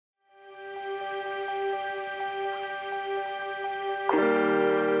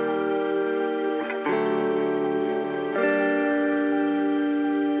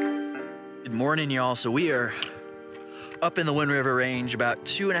Morning, y'all. So we are up in the Wind River Range, about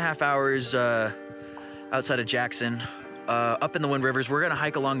 2.5 hours outside of Jackson. Up in the Wind Rivers, we're gonna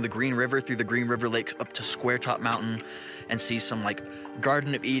hike along the Green River through the Green River Lake up to Square Top Mountain and see some like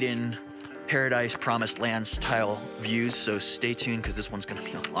Garden of Eden, Paradise, Promised Land style views. So stay tuned because this one's gonna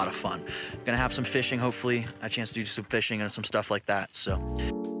be a lot of fun. Gonna have some fishing, hopefully, a chance to do some fishing and some stuff like that. So.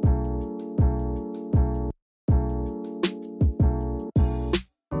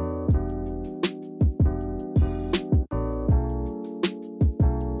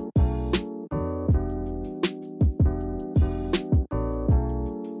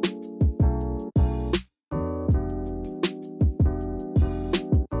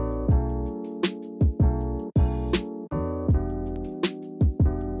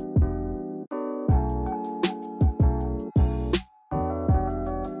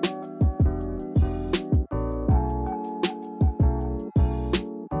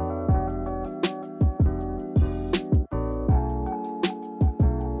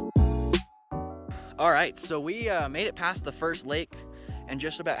 All right, so we made it past the first lake and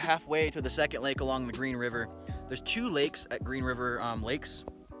just about halfway to the second lake along the Green River. There's 2 lakes at Green River Lakes.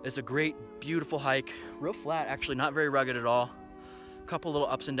 It's a great, beautiful hike, real flat, actually not very rugged at all. A couple little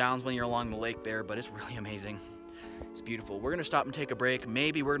ups and downs when you're along the lake there, but it's really amazing. It's beautiful. We're gonna stop and take a break.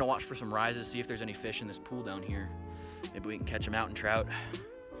 Maybe we're gonna watch for some rises, see if there's any fish in this pool down here. Maybe we can catch a mountain trout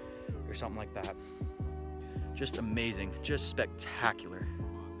or something like that. Just amazing, just spectacular.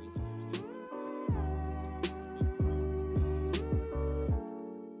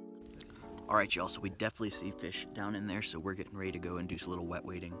 All right, y'all, so we definitely see fish down in there, so we're getting ready to go and do some little wet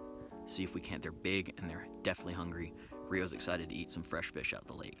wading. See if we can't. They're big and they're definitely hungry. Rio's excited to eat some fresh fish out of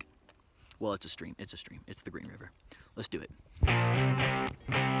the lake. Well, it's a stream, it's a stream. It's the Green River. Let's do it.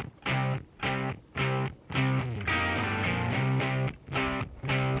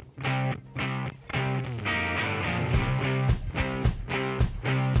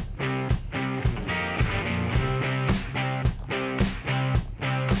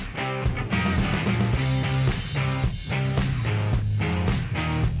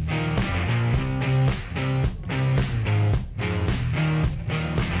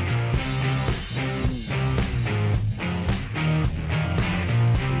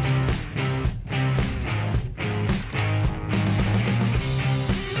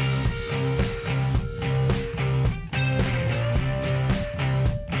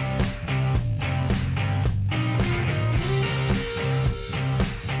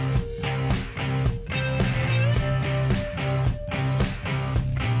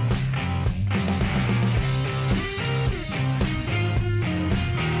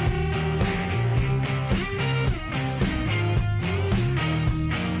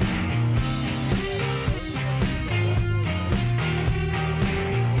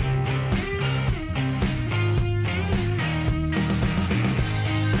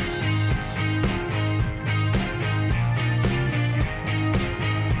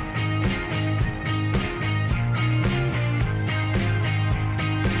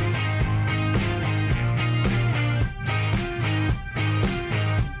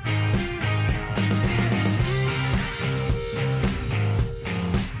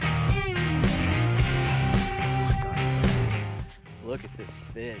 Look at this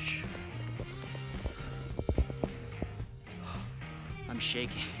fish. I'm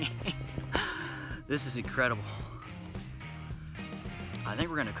shaking. This is incredible. I think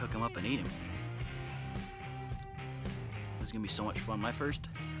we're gonna cook him up and eat him. This is gonna be so much fun. My first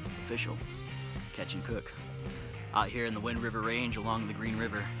official catch and cook out here in the Wind River Range along the Green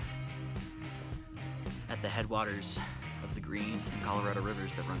River at the headwaters of the Green and Colorado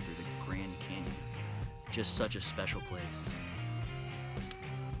rivers that run through the Grand Canyon. Just such a special place.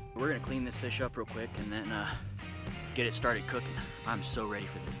 We're gonna clean this fish up real quick and then get it started cooking. I'm so ready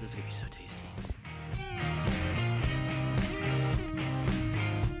for this. This is gonna be so tasty.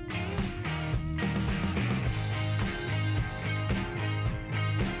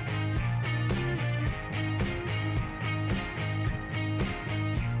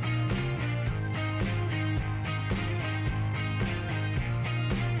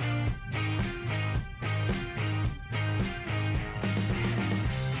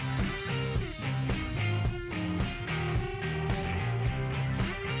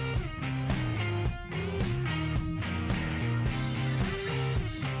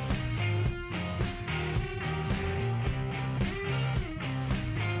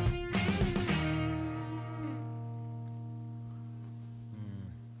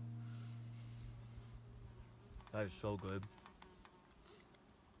 That is so good.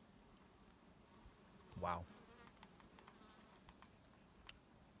 Wow.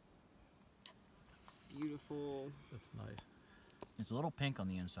 beautiful. That's nice. It's a little pink on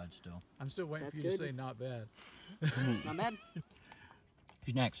the inside still. I'm still waiting That's for you to good. say not bad. Not bad.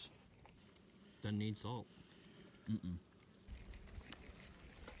 Who's next? Doesn't need salt. Mm-mm.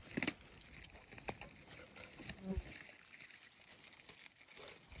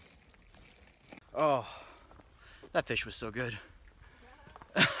 Oh, that fish was so good.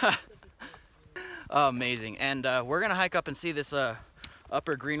 Amazing. And we're gonna hike up and see this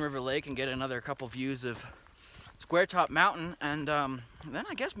upper Green River Lake and get another couple views of Square Top Mountain, and then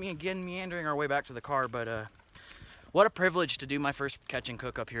I guess me again meandering our way back to the car. But what a privilege to do my first catch and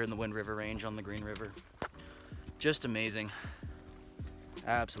cook up here in the Wind River Range on the Green River. Just amazing.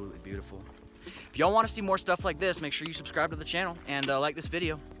 Absolutely beautiful. If y'all want to see more stuff like this, make sure you subscribe to the channel and like this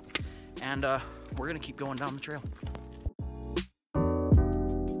video. And we're gonna keep going down the trail.